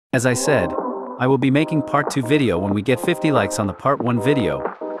As I said, I will be making part 2 video when we get 50 likes on the part 1 video.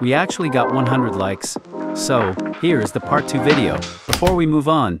 We actually got 100 likes. So, here is the part 2 video. Before we move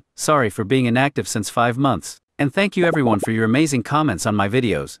on, sorry for being inactive since 5 months. And thank you everyone for your amazing comments on my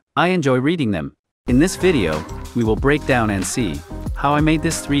videos. I enjoy reading them. In this video, we will break down and see how I made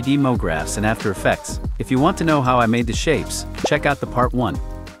this 3D mographs in After Effects. If you want to know how I made the shapes, check out the part 1.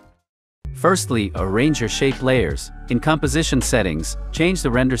 Firstly, arrange your shape layers. In composition settings, change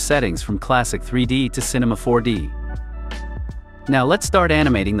the render settings from classic 3D to Cinema 4D. Now let's start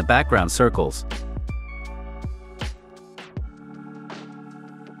animating the background circles.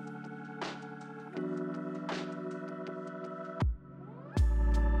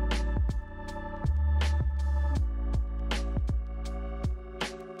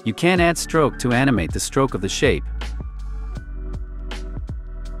 You can add stroke to animate the stroke of the shape.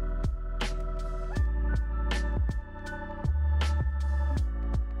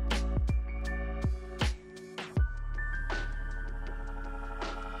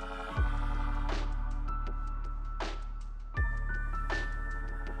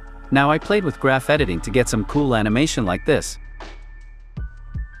 Now I played with graph editing to get some cool animation like this.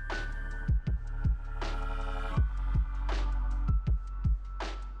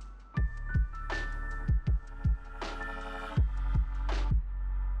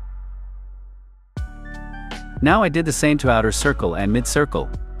 Now I did the same to outer circle and mid-circle.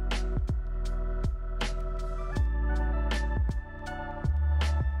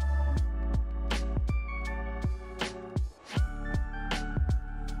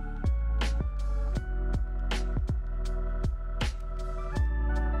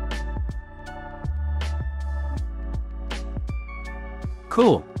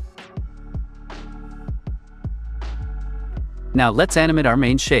 Cool. Now let's animate our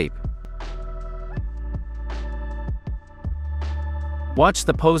main shape. Watch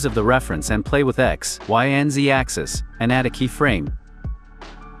the pose of the reference and play with X, Y and Z axis, and add a keyframe.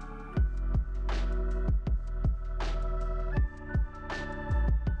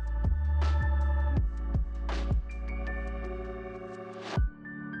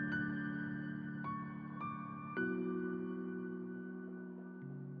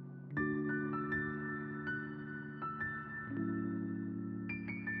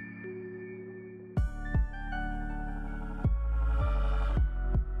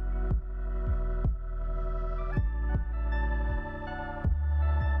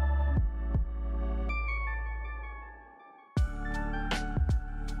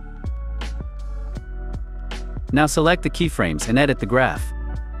 Now select the keyframes and edit the graph.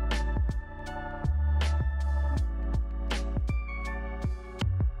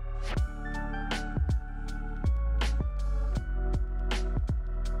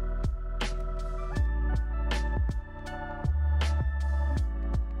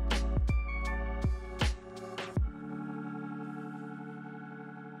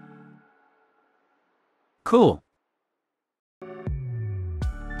 Cool.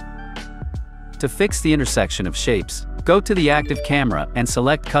 To fix the intersection of shapes, go to the active camera and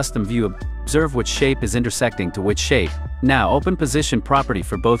select Custom View. Observe which shape is intersecting to which shape. Now open Position property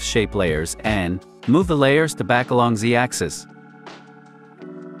for both shape layers and move the layers to back along Z-axis.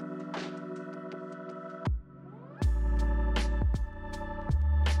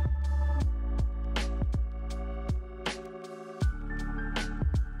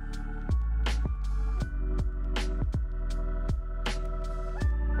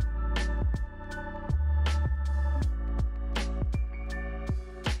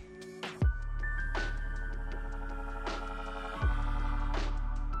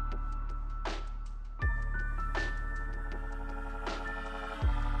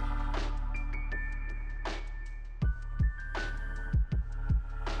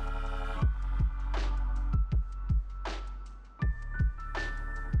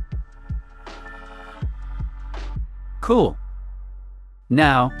 Cool.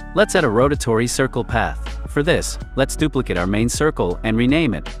 Now, let's add a rotatory circle path. For this, let's duplicate our main circle and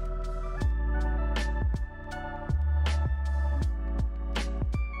rename it.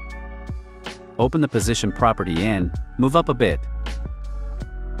 Open the Position property and move up a bit.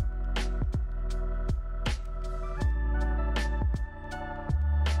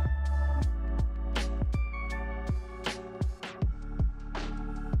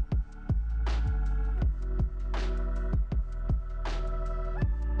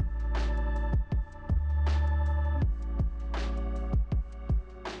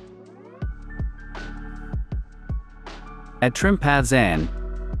 Add trim paths and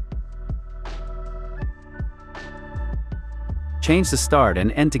change the start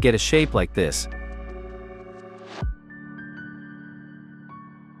and end to get a shape like this.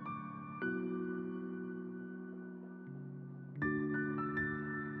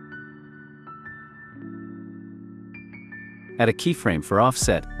 add a keyframe for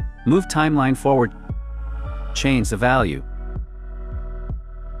offset, move timeline forward, change the value.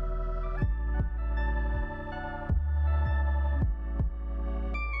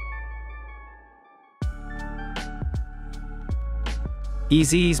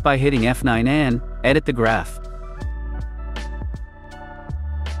 Ease by hitting F9 and edit the graph.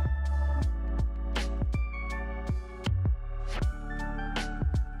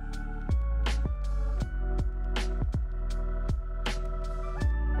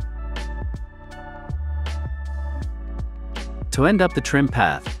 To end up the trim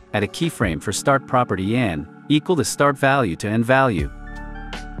path, add a keyframe for start property and equal the start value to end value.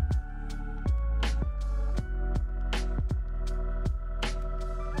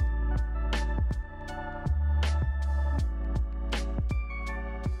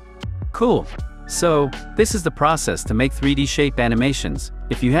 Cool. So, this is the process to make 3D shape animations.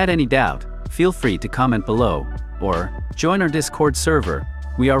 If you had any doubt, feel free to comment below, or join our Discord server.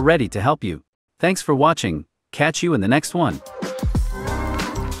 We are ready to help you. Thanks for watching. Catch you in the next one.